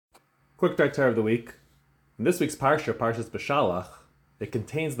Quick Diktar of the week. In this week's Parsha, Parshas Beshalach, it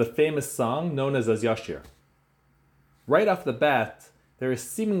contains the famous song known as yashir. Right off the bat, there is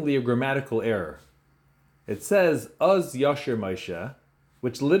seemingly a grammatical error. It says, Az yashir Moshe,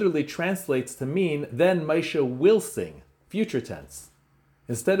 which literally translates to mean, then Moshe will sing, future tense.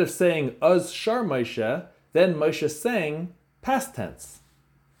 Instead of saying, Az shar Moshe, then Moshe sang, past tense.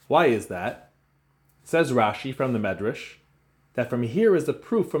 Why is that? Says Rashi from the Medrash, that from here is a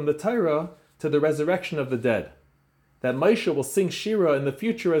proof from the Torah to the resurrection of the dead, that Moshe will sing Shira in the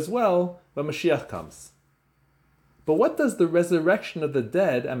future as well when Mashiach comes. But what does the resurrection of the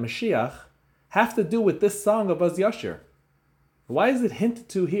dead and Mashiach have to do with this song of Az Yashir? Why is it hinted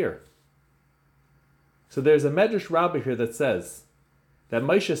to here? So there's a Medrash Rabbah here that says that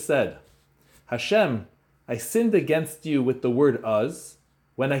Moshe said, Hashem, I sinned against you with the word Az,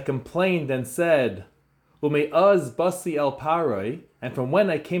 when I complained and said, Umei Az basi el Paroi, and from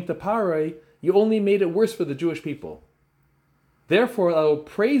when I came to Paroi, you only made it worse for the Jewish people. Therefore I will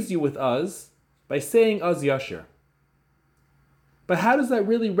praise you with Az by saying Az Yashir. But how does that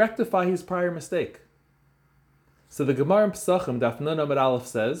really rectify his prior mistake? So the Gemara in Pesachim, Daf Nun Amud Aleph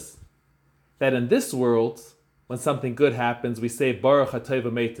says that in this world, when something good happens, we say Baruch HaTov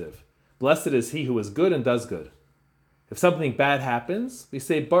HaMeitiv. Blessed is he who is good and does good. If something bad happens, we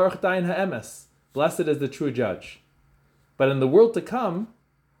say Baruch Dayan HaEmes. Blessed is the true judge. But in the world to come,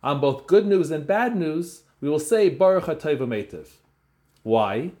 on both good news and bad news, we will say Baruch HaTov HaMeitiv.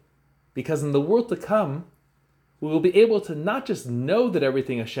 Why? Because in the world to come, we will be able to not just know that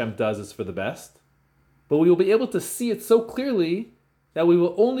everything Hashem does is for the best, but we will be able to see it so clearly that we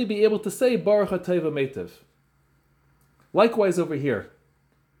will only be able to say Baruch HaTov HaMeitiv. Likewise over here,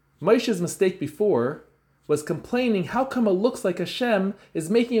 Moshe's mistake before was complaining how come it looks like Hashem is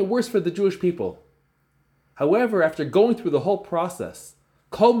making it worse for the Jewish people. However, after going through the whole process,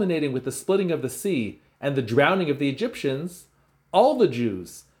 culminating with the splitting of the sea and the drowning of the Egyptians, all the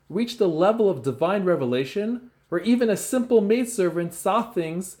Jews reached a level of divine revelation where even a simple maidservant saw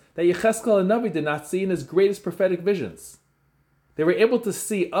things that Yecheskel and Navi did not see in his greatest prophetic visions. They were able to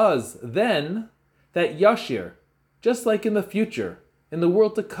see us then, that yashir, just like in the future, in the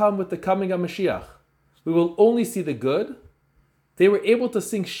world to come with the coming of Mashiach, we will only see the good. They were able to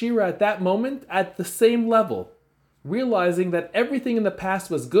sing Shira at that moment at the same level, realizing that everything in the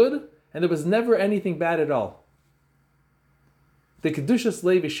past was good and there was never anything bad at all. The Kedushas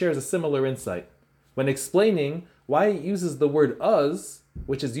Levi shares a similar insight when explaining why it uses the word uz,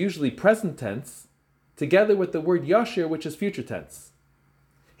 which is usually present tense, together with the word yashir, which is future tense.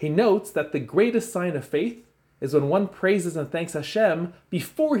 He notes that the greatest sign of faith is when one praises and thanks Hashem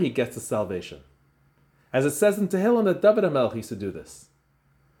before he gets to salvation. As it says in Tehillim that David HaMelech used to do this.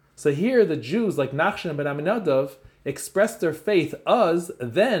 So here the Jews, like Nachshon ben Aminadov, expressed their faith uz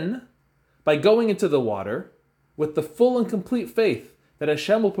then by going into the water with the full and complete faith that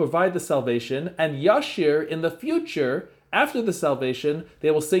Hashem will provide the salvation, and yashir in the future, after the salvation, they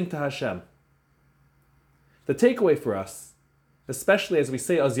will sing to Hashem. The takeaway for us, especially as we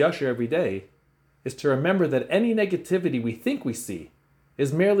say Az Yashir every day, is to remember that any negativity we think we see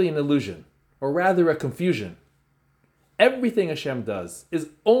is merely an illusion, or rather a confusion. Everything Hashem does is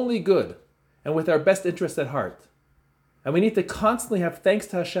only good and with our best interest at heart. And we need to constantly have thanks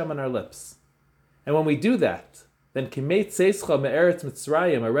to Hashem on our lips. And when we do that, then Kimei Tzeischa Me'eretz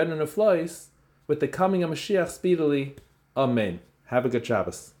Mitzrayim Arenu Neflois, with the coming of Mashiach speedily. Amen. Have a good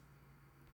Shabbos.